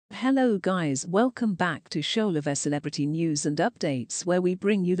Hello guys, welcome back to Showlove Celebrity News and Updates, where we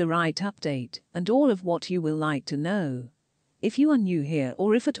bring you the right update and all of what you will like to know. If you are new here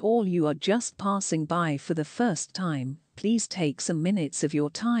or if at all you are just passing by for the first time, please take some minutes of your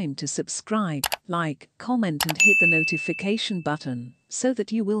time to subscribe, like, comment and hit the notification button so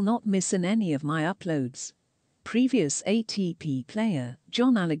that you will not miss any of my uploads. Previous ATP player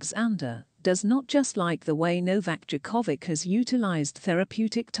John Alexander does not just like the way Novak Djokovic has utilized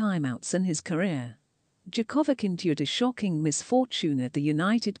therapeutic timeouts in his career. Djokovic endured a shocking misfortune at the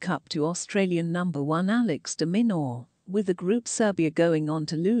United Cup to Australian number 1 Alex de Minaur, with the group Serbia going on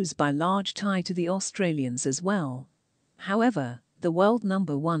to lose by large tie to the Australians as well. However, the world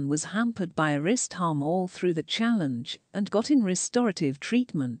number 1 was hampered by a wrist harm all through the challenge and got in restorative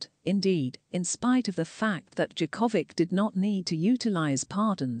treatment, indeed, in spite of the fact that Djokovic did not need to utilize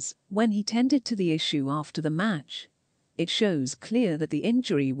pardons when he tended to the issue after the match. It shows clear that the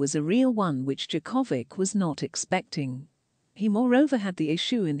injury was a real one which Djokovic was not expecting. He moreover had the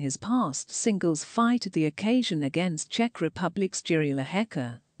issue in his past singles fight at the occasion against Czech Republic's Jirila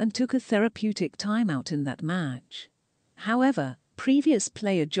Heka and took a therapeutic timeout in that match. However, previous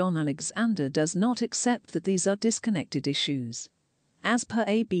player John Alexander does not accept that these are disconnected issues. As per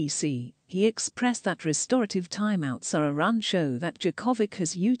ABC, he expressed that restorative timeouts are a run show that Djokovic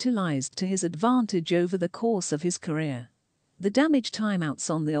has utilized to his advantage over the course of his career. The damage timeouts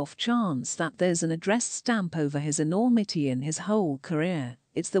on the off chance that there's an address stamp over his enormity in his whole career.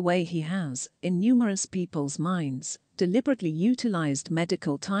 It's the way he has, in numerous people's minds, deliberately utilized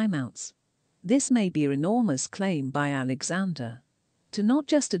medical timeouts. This may be an enormous claim by Alexander. To not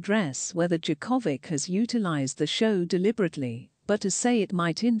just address whether Djokovic has utilized the show deliberately, but to say it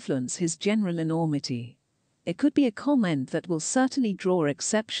might influence his general enormity. It could be a comment that will certainly draw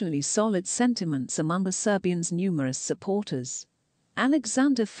exceptionally solid sentiments among the Serbians' numerous supporters.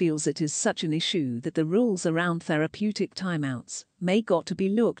 Alexander feels it is such an issue that the rules around therapeutic timeouts may got to be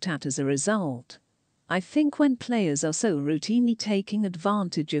looked at as a result. I think when players are so routinely taking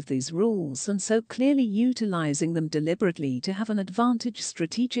advantage of these rules and so clearly utilizing them deliberately to have an advantage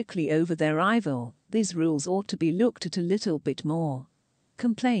strategically over their rival, these rules ought to be looked at a little bit more.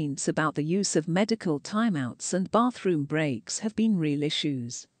 Complaints about the use of medical timeouts and bathroom breaks have been real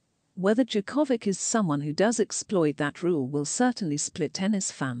issues. Whether Djokovic is someone who does exploit that rule will certainly split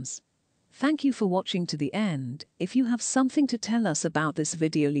tennis fans. Thank you for watching to the end. If you have something to tell us about this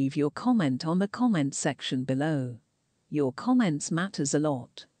video, leave your comment on the comment section below. Your comments matters a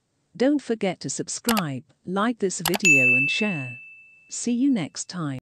lot. Don't forget to subscribe, like this video and share. See you next time.